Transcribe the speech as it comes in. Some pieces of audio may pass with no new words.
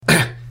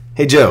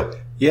Hey, Joe.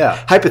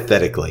 Yeah.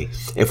 Hypothetically,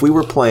 if we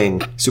were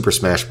playing Super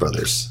Smash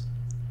Brothers,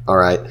 all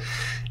right,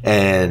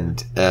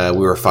 and we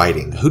were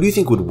fighting, who do you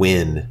think would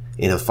win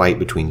in a fight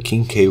between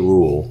King K.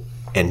 Rool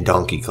and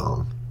Donkey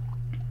Kong?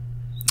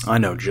 I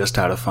know just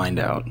how to find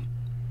out.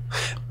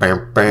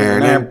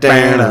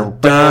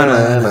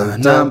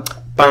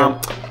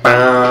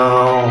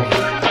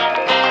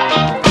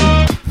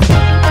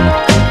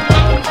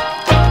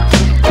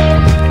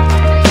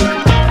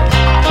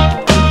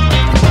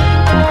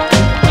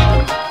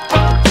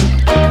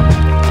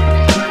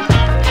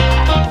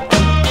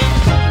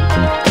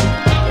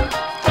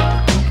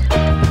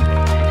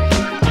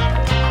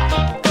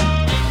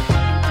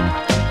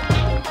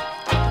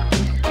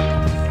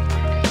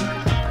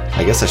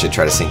 I guess I should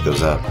try to sync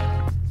those up.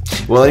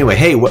 Well, anyway,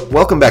 hey,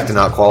 welcome back to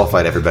Not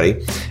Qualified,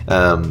 everybody.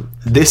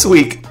 This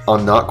week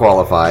on Not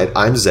Qualified,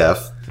 I'm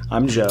Zeph.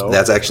 I'm Joe.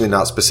 That's actually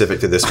not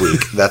specific to this week.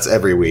 That's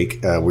every week.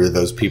 We're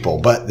those people.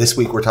 But this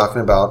week we're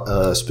talking about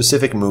a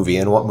specific movie.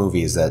 And what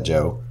movie is that,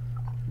 Joe?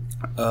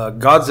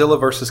 Godzilla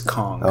vs.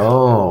 Kong.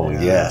 Oh,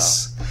 yeah.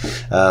 Yes.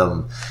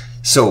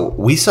 So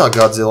we saw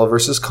Godzilla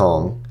vs.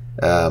 Kong.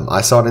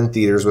 I saw it in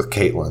theaters with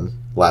Caitlin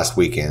last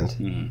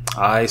weekend.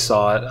 I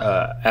saw it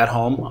at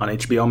home on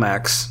HBO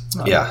Max.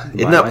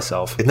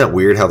 Myself. Isn't that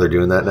weird how they're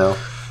doing that now?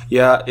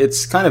 Yeah,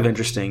 it's kind of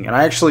interesting. And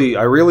I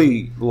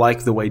really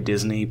like the way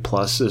Disney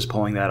Plus is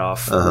pulling that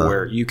off,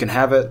 where you can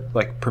have it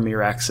like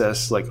premiere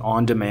access, like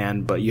on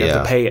demand, but you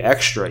have to pay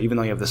extra even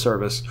though you have the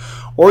service.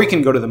 Or you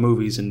can go to the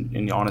movies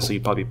and honestly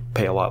you probably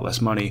pay a lot less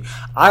money.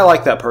 I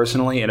like that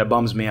personally, and it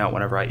bums me out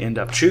whenever I end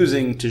up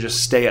choosing to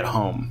just stay at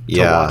home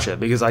to watch it,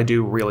 because I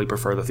do really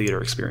prefer the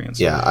theater experience.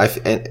 Yeah,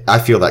 I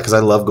feel that because I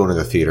love going to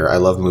the theater. I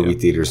love movie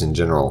theaters in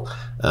general.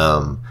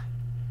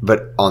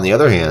 But on the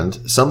other hand,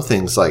 some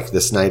things like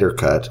the Snyder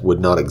Cut would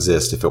not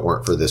exist if it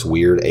weren't for this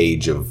weird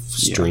age of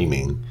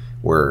streaming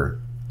where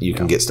you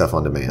can get stuff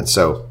on demand.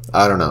 So,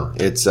 I don't know.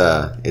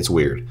 It's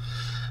weird.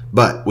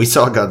 But we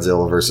saw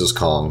Godzilla vs.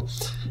 Kong.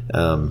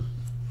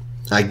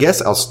 I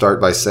guess I'll start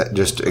by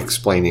just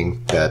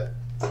explaining that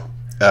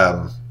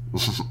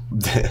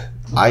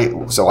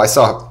I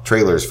saw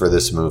trailers for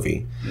this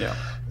movie.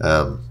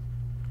 Yeah.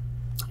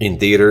 In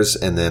theaters,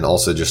 and then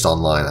also just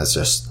online. I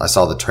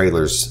saw the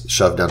trailers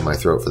shoved down my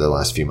throat for the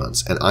last few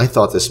months, and I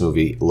thought this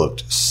movie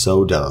looked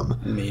so dumb.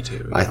 Me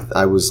too. Yeah.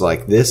 I was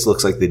like, this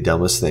looks like the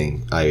dumbest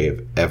thing I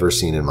have ever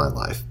seen in my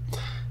life.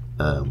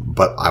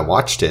 But I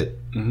watched it,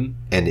 and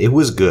it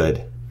was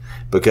good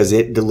because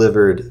it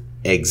delivered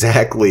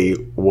exactly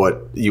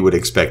what you would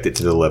expect it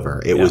to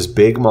deliver. It was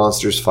big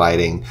monsters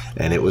fighting,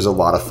 and it was a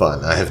lot of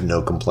fun. I have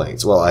no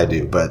complaints. Well, I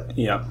do, but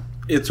yeah.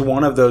 It's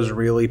one of those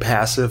really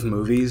passive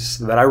movies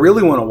that I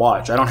really want to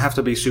watch. I don't have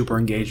to be super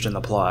engaged in the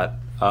plot.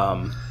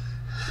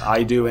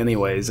 I do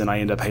anyways, and I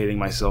end up hating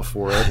myself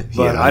for it.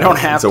 But I don't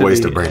have to. It's a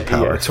waste of brain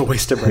power. Yeah, it's a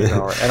waste of brain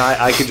power. And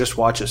I could just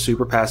watch it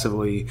super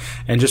passively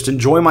and just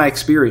enjoy my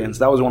experience.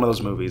 That was one of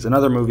those movies.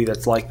 Another movie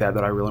that's like that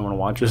I really want to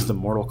watch is the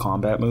Mortal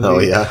Kombat movie. Oh,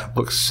 yeah?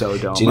 Looks so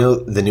dumb. Do you know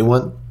the new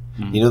one?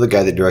 You know the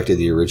guy that directed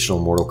the original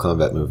Mortal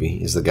Kombat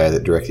movie is the guy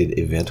that directed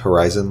Event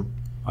Horizon?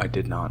 I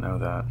did not know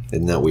that.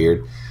 Isn't that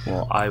weird?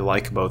 Well, I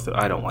like both.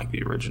 I don't like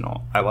the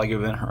original. I like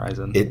Event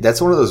Horizon. That's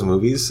one of those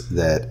movies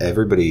that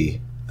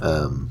everybody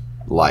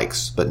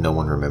likes, but no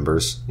one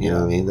remembers. You know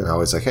what I mean? They're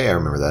always like, hey, I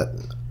remember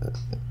that.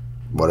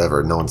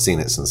 Whatever. No one's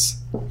seen it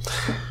since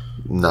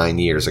 9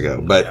 years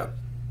ago. But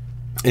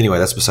anyway,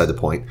 that's beside the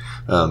point.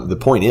 The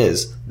point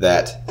is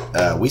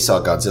that we saw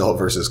Godzilla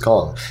vs.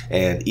 Kong.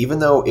 And even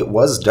though it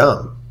was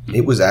dumb,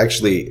 it was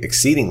actually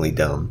exceedingly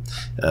dumb.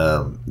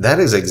 That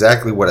is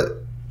exactly what it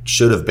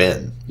should have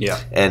been. Yeah.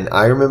 And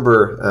I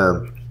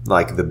remember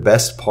like the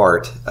best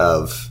part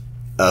of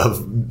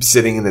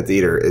sitting in the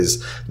theater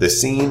is the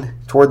scene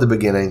toward the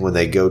beginning when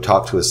they go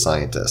talk to a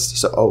scientist.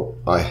 So,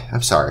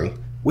 I'm sorry.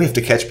 We have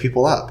to catch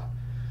people up.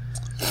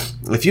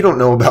 If you don't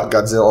know about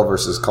Godzilla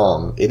vs.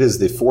 Kong, it is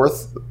the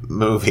fourth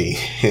movie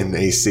in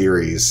a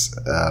series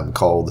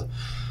called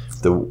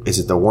is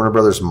it the Warner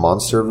Brothers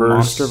Monsterverse?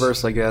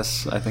 Monsterverse, I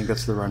guess. I think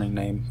that's the running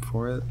name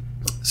for it.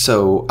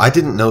 So I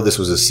didn't know this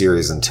was a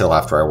series until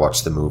after I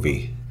watched the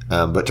movie.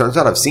 But turns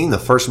out I've seen the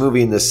first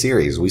movie in this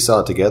series. We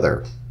saw it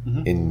together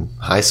in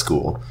high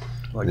school.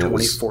 Like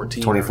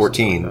 2014.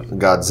 2014, like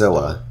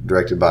Godzilla,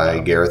 directed by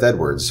Gareth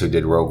Edwards, who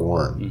did Rogue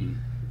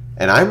One.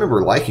 And I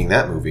remember liking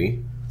that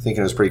movie,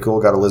 thinking it was pretty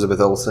cool. Got Elizabeth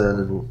Olsen.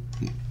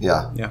 And,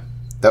 yeah.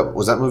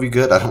 Was that movie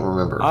good? I don't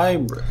remember.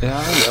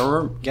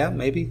 Yeah,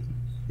 maybe.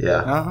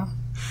 Yeah.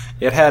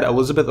 It had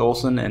Elizabeth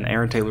Olsen and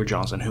Aaron Taylor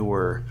Johnson, who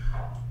were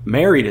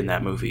married in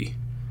that movie,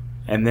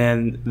 and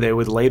then they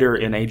would later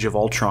in Age of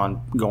Ultron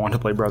go on to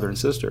play brother and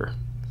sister.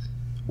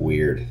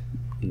 Weird.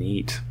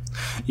 Neat.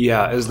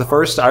 Yeah, it was the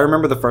first. I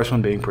remember the first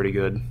one being pretty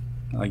good.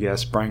 I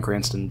guess Bryan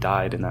Cranston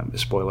died in that.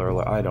 Spoiler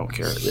alert! I don't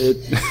care.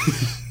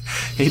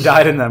 He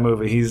died in that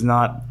movie.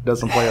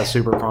 Doesn't play a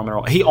super prominent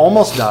role. He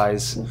almost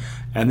dies,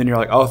 and then you're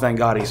like, oh, thank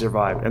God he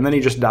survived. And then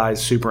he just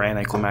dies super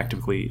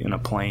anticlimactically in a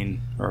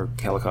plane or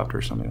helicopter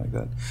or something like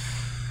that.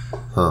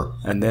 Huh.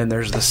 And then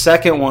there's the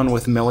second one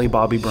with Millie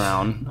Bobby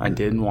Brown. I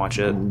didn't watch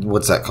it.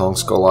 What's that, Kong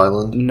Skull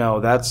Island? No,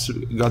 that's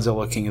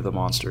Godzilla King of the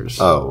Monsters.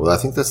 Oh, well, I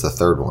think that's the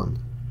third one.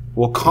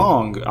 Well,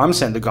 Kong, I'm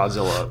saying the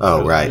Godzilla.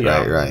 Oh,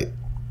 right.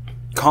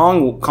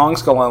 Kong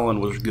Skull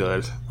Island was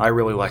good. I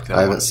really liked that.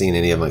 I haven't seen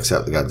any of them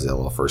except the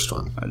Godzilla first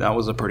one. That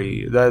was a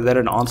pretty that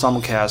an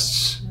ensemble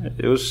cast.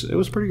 It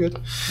was pretty good.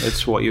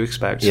 It's what you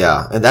expect.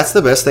 Yeah, and that's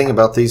the best thing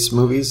about these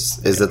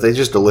movies is that they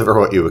just deliver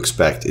what you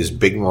expect: is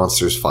big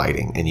monsters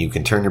fighting, and you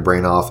can turn your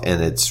brain off,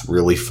 and it's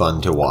really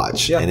fun to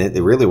watch. Yeah. And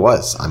it really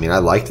was. I mean, I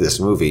liked this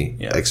movie,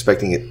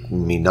 expecting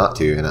me not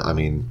to, and I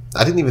mean,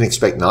 I didn't even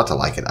expect not to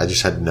like it. I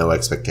just had no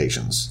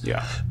expectations.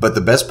 Yeah. But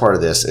the best part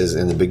of this is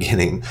in the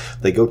beginning,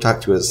 they go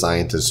talk to a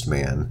scientist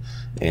man,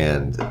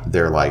 and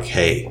they're like,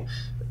 "Hey,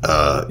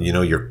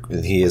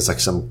 he has like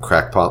some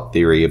crackpot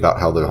theory about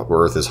how the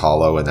Earth is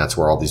hollow, and that's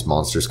where all these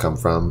monsters come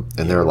from."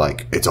 And they're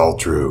like, "It's all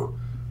true.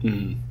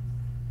 Mm.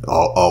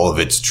 All of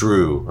it's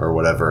true," or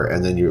whatever.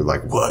 And then you're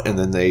like, "What?" And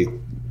then they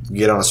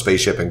get on a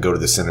spaceship and go to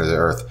the center of the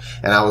Earth.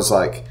 And I was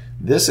like,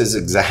 "This is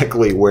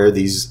exactly where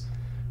these."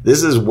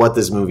 This is what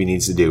this movie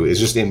needs to do, is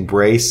just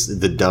embrace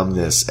the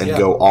dumbness and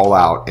go all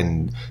out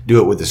and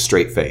do it with a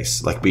straight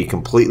face. Like, be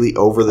completely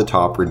over the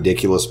top,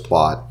 ridiculous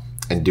plot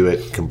and do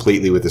it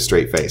completely with a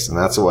straight face. And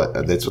that's what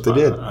they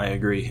did. I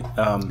agree.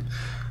 I'm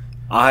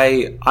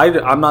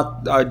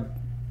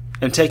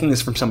taking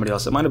this from somebody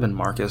else. It might have been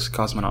Marcus,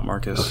 Cosmonaut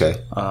Marcus. Okay.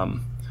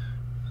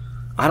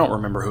 I don't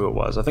remember who it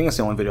was. I think that's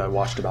the only video I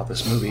watched about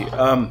this movie.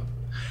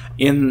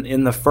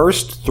 In the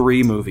first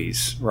three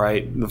movies,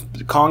 right?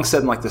 Kong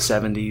set in like the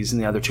 70s, and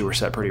the other two were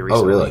set pretty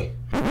recently. Oh, really?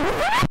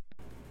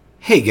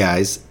 Hey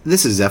guys,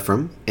 this is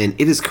Ephraim, and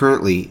it is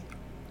currently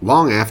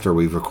long after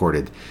we've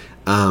recorded.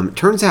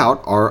 Turns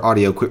out our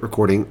audio quit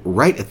recording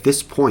right at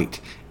this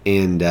point,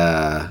 and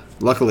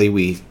luckily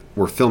we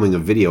were filming a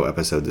video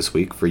episode this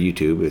week for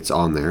YouTube. It's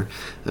on there,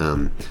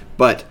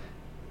 but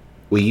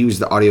we used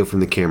the audio from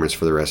the cameras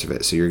for the rest of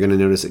it, so you're going to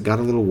notice it got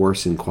a little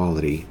worse in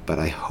quality, but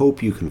I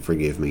hope you can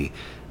forgive me.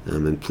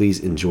 And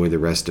please enjoy the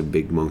rest of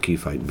Big Monkey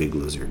Fight Big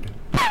Lizard.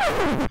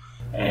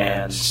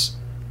 And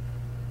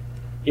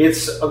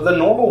it's the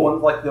normal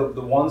ones, like the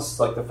ones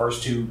like the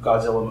first two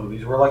Godzilla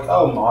movies were like,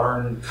 oh,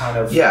 modern kind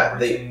of. Yeah,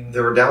 they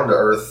were down to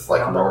earth,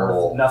 like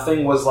normal.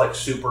 Nothing was like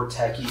super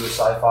techy or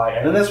sci-fi.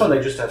 And then this one,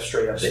 they just have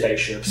straight up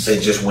spaceships. They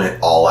just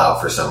went all out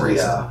for some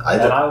reason. Yeah,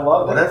 I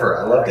loved it.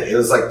 I loved it. It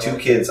was like two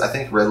kids. I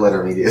think Red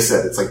Letter Media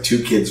said it's like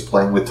two kids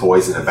playing with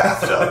toys in a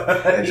bathtub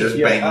and just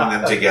banging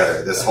them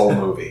together. This whole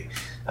movie.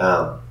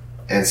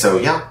 And so,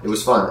 it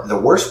was fun. The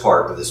worst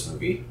part of this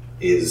movie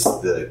is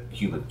the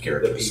human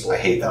characters. I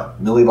hate them.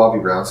 Millie Bobby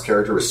Brown's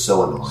character was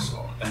so annoying.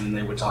 And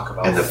they would talk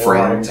about the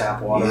friend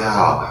tap water.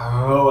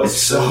 Yeah. Oh, it's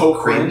so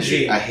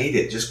cringy. I hate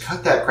it. Just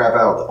cut that crap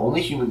out. The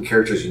only human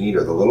characters you need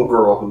are the little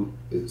girl who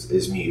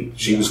is mute.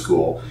 She was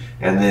cool.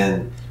 And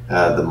then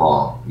the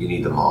mom. You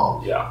need the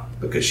mom. Yeah.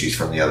 Because she's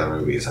from the other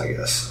movies, I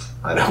guess.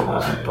 I don't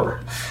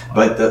remember.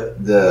 But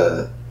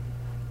the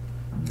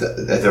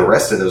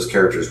rest of those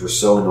characters were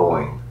so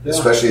annoying. Yeah.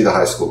 Especially the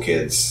high school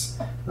kids.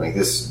 Like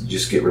this,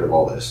 just get rid of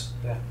all this.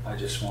 Yeah, I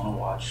just want to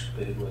watch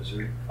Big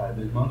Lizard fight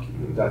Big Monkey.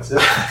 That's it.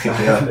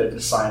 I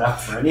didn't sign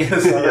up for any of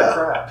this other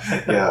crap.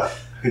 Yeah,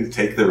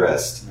 take the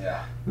rest.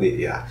 Yeah.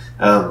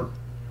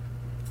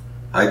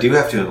 I do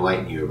have to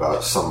enlighten you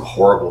about some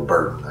horrible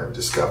burden I've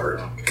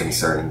discovered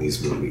concerning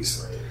these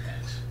movies.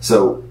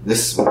 So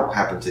this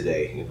happened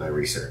today in my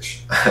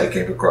research. I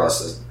came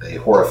across a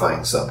horrifying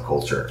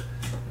subculture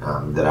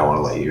that I want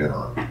to let you in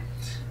on.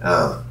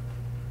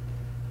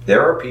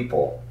 There are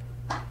people,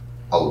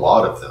 a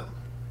lot of them,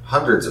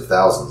 hundreds of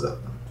thousands of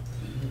them,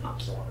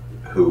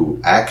 who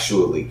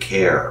actually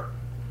care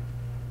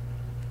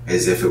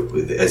as if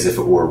it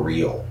were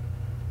real,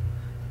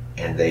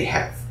 and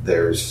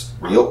there's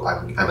real.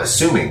 I'm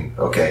assuming,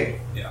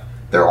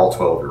 they're all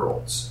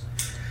 12-year-olds,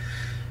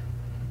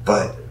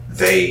 but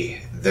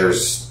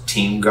there's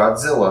Team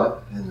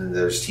Godzilla and then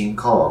there's Team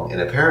Kong, and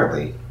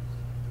apparently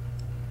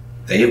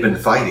they have been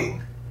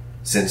fighting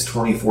since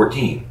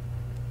 2014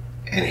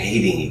 and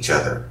hating each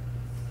other.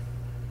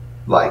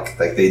 Like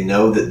they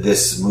know that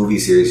this movie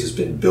series has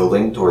been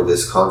building toward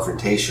this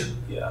confrontation.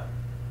 Yeah.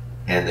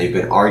 And they've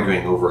been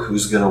arguing over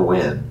who's going to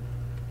win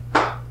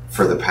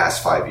for the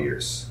past 5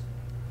 years.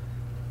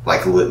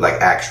 Like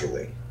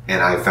actually. And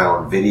I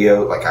found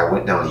video, I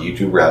went down a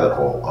YouTube rabbit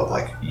hole of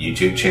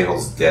YouTube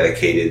channels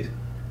dedicated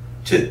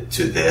to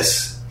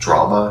this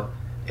drama,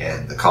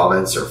 and the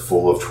comments are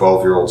full of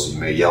 12-year-olds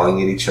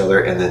yelling at each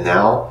other. And then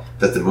now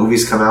that the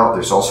movies come out,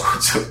 there's all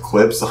sorts of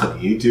clips on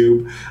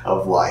YouTube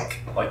of no,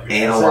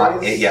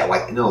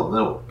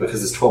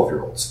 because it's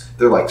 12-year-olds.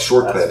 They're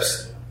short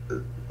clips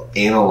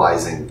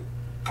analyzing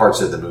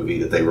parts of the movie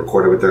that they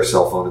recorded with their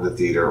cell phone in the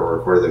theater or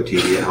recorded their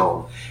TV at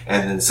home,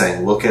 and then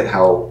saying, look at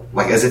how,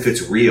 as if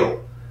it's real.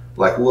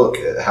 Look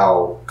at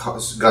how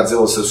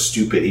Godzilla's so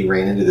stupid, he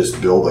ran into this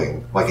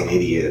building like an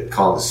idiot.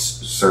 Kong's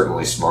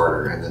certainly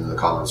smarter. And then the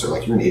comments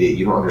are you're an idiot,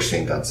 you don't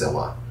understand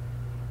Godzilla.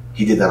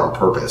 He did that on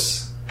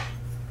purpose.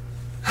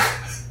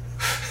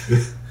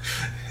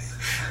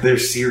 They're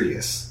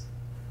serious.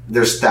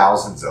 There's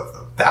thousands of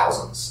them.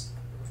 Thousands.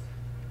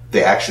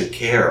 They actually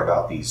care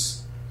about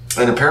these.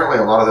 And apparently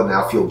a lot of them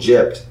now feel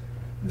gypped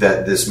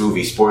that this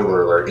movie,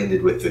 spoiler alert,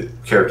 ended with the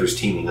characters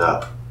teaming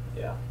up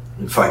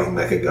and fighting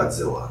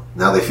Mechagodzilla.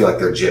 Now they feel like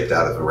they're gypped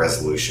out of a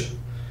resolution.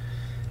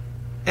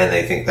 And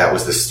they think that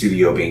was the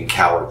studio being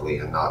cowardly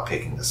and not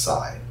picking a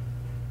side.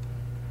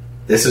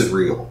 This is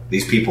real.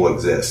 These people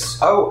exist.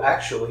 Oh,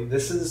 actually,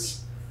 this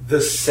is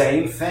the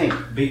same thing.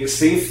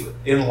 Seif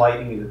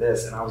enlightened me to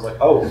this, and I was like,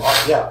 oh,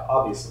 yeah,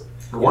 obviously.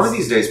 One of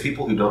these days,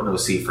 people who don't know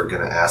Seif are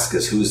going to ask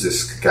us, who's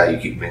this guy you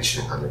keep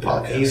mentioning on your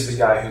podcast? He's the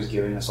guy who's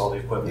giving us all the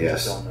equipment to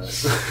film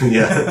this.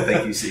 Yeah,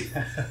 thank you,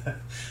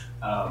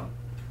 Seif.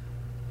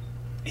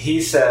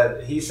 He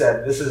said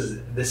this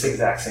is this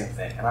exact same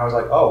thing, and I was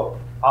like, oh,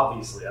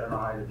 obviously. I don't know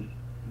how I didn't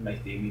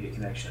make the immediate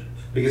connection,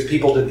 because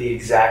people did the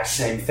exact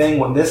same thing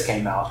when this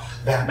came out,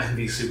 Batman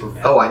v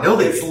Superman. Oh, I know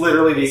that it's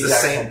literally the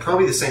exact same,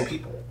 probably the same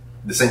people,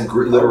 the same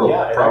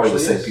probably the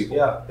same people.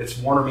 Yeah, it's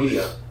Warner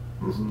Media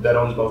that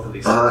owns both of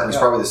these. And it's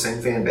probably the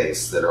same fan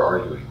base that are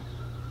arguing.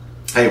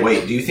 Hey,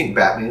 wait, do you think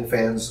Batman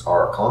fans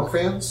are Kong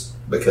fans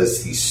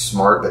because he's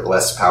smart but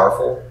less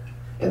powerful,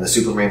 and the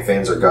Superman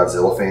fans are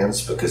Godzilla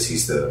fans because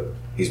he's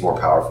more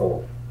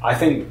powerful? I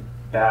think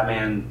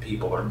Batman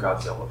people are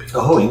Godzilla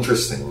people. Oh,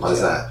 interesting. Why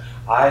is that?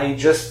 I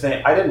just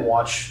think I didn't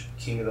watch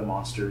King of the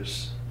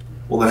Monsters.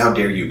 Well, then how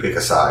dare you pick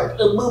a side?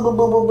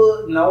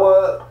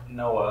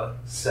 Noah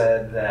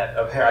said that.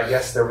 I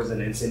guess there was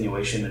an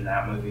insinuation in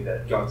that movie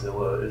that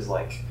Godzilla is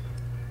like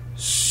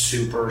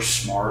super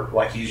smart,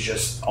 like he's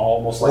just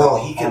almost like.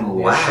 Well, he can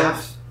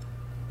laugh.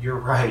 You're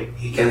right.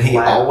 He can. And he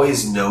laugh.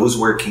 always knows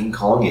where King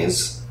Kong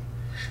is.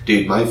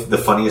 Dude, the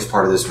funniest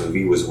part of this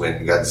movie was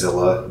when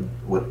Godzilla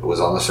was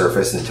on the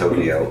surface in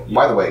Tokyo.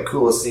 By the way,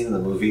 coolest scene in the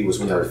movie was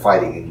when they were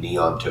fighting in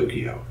neon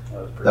Tokyo.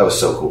 That was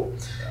so cool.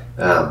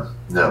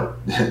 No,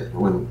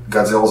 when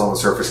Godzilla's on the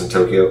surface in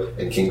Tokyo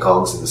and King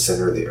Kong's in the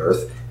center of the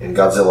earth, and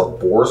Godzilla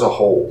bores a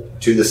hole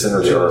to the center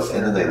of the earth,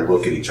 and then they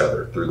look at each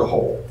other through the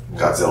hole.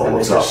 Godzilla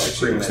looks up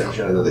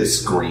and then they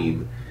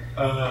scream.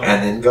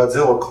 And then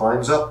Godzilla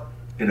climbs up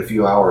in a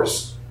few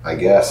hours, I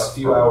guess.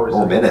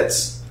 Or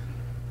minutes.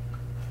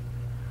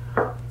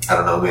 I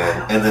don't know,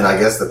 man. And then I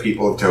guess the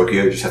people of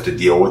Tokyo just have to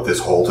deal with this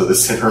hole to the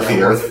center of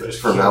the earth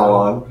from now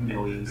on.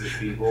 Millions of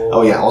people.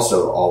 Oh, yeah.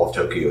 Also, all of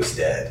Tokyo is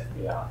dead.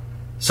 Yeah.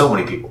 So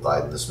many people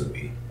died in this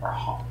movie. Or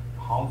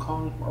Hong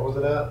Kong? Where was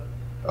it at?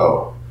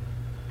 Oh.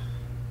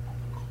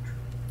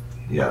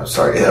 Yeah, I'm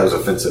sorry. That was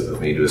offensive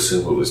of me to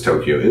assume it was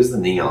Tokyo. It was the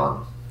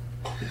neon.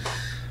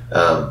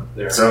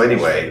 So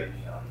anyway.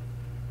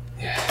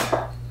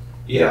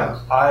 Yeah.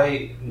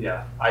 I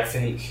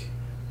think...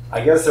 I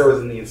guess there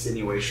was in the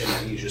insinuation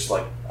that he's just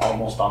like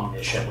almost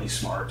omnisciently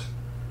smart.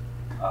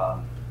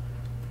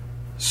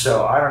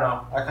 So I don't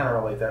know. I kind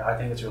of relate that. I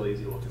think it's really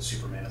easy to look at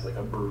Superman as like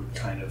a brute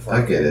kind of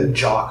like I get it.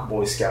 jock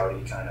Boy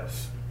Scouty kind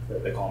of.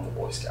 They call him the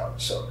Boy Scout.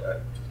 So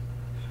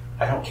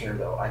I don't care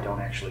though. I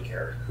don't actually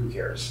care. Who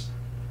cares?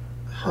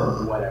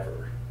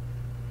 Whatever.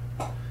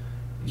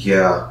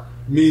 Yeah.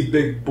 Me,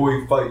 big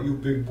boy, fight you,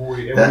 big boy,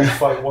 and we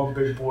fight one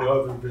big boy,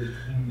 other big.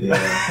 Yeah.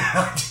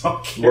 I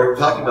don't care. We're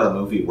talking about a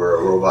movie where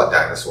a robot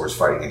dinosaur is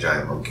fighting a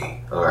giant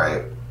monkey. All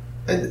right,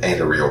 and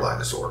a real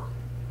dinosaur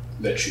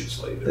that shoots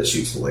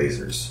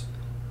lasers.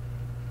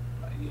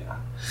 Yeah,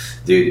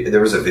 dude,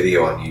 there was a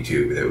video on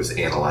YouTube that was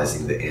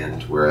analyzing the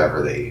end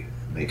wherever they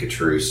make a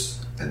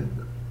truce, and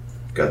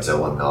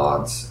Godzilla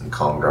nods, and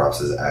Kong drops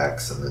his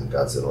axe, and then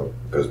Godzilla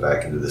goes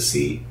back into the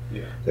sea.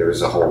 Yeah. There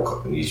was a whole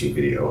YouTube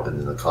video, and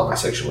then the comment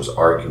section was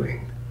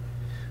arguing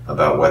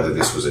about whether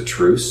this was a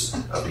truce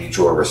of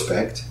mutual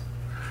respect,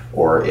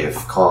 or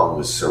if Kong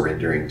was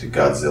surrendering to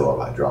Godzilla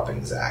by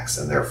dropping his axe,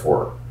 and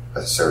therefore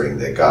asserting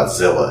that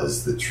Godzilla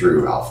is the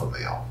true alpha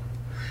male.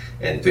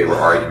 And they were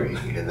arguing,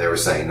 and they were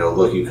saying, no,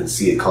 look, you can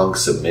see Kong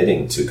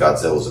submitting to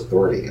Godzilla's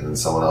authority. And then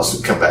someone else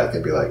would come back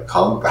and be like,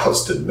 Kong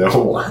bows to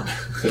no one.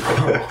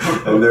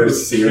 And they're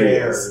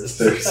serious.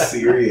 They're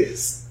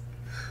serious.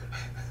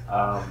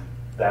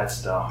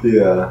 That's dumb.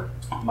 Yeah.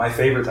 My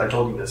favorite, I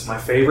told you this, my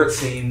favorite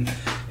scene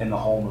in the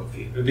whole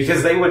movie,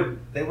 because they would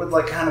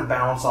like kind of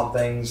balance on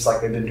things,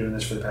 like they've been doing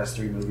this for the past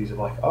 3 movies of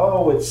like,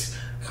 oh, it's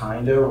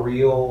kind of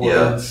real.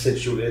 Yeah.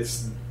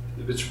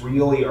 It's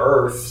really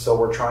Earth, so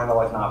we're trying to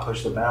like not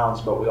push the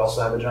bounds, but we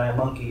also have a giant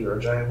monkey or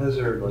a giant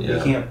lizard. Like,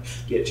 we can't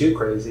get too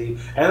crazy.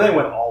 And they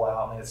went all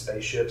out and they had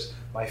spaceships.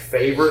 My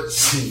favorite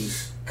scene,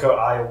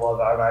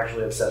 I'm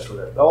actually obsessed with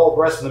it. The whole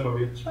rest of the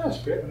movie, it's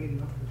great. I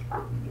mean,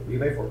 you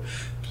pay for it.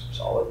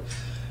 Solid.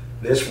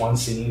 This one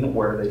scene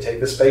where they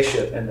take the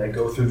spaceship and they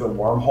go through the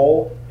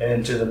wormhole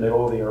into the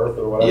middle of the Earth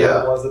or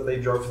whatever it was that they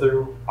drove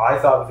through, I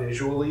thought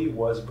visually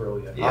was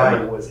brilliant. Yeah.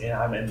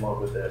 I'm in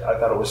love with it. I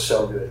thought it was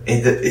so good.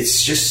 And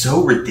it's just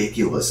so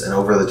ridiculous and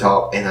over the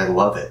top, and I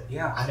love it.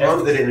 Yeah. I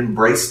love that it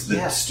embraced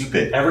the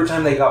stupid. Every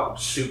time they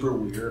got super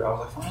weird, I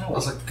was like, finally. I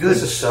was like, good.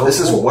 This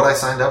is what I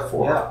signed up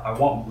for. Yeah, I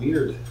want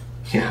weird.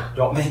 Yeah.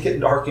 Don't make it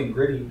dark and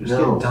gritty. Just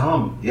get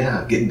dumb.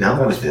 Yeah, get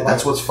dumb with it.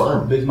 That's what's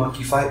fun. Big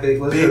monkey fight big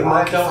lizard. Big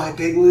monkey fight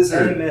big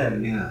lizard.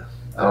 Amen. Yeah.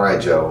 All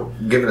right, Joe.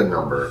 Give it a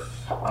number.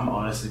 I'm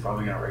honestly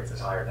probably going to rate this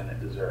higher than it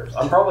deserves.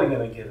 I'm probably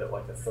going to give it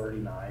like a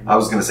 39. I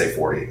was going to say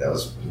 40.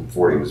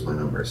 40 was my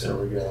number. So.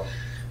 There we go.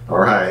 All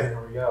right.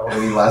 There we go.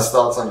 Any last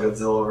thoughts on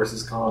Godzilla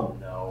versus Kong?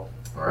 No.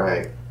 All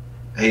right.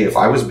 Hey, if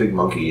I was Big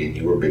Monkey and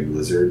you were Big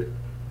Lizard,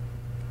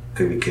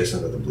 could we kiss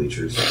under the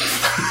bleachers?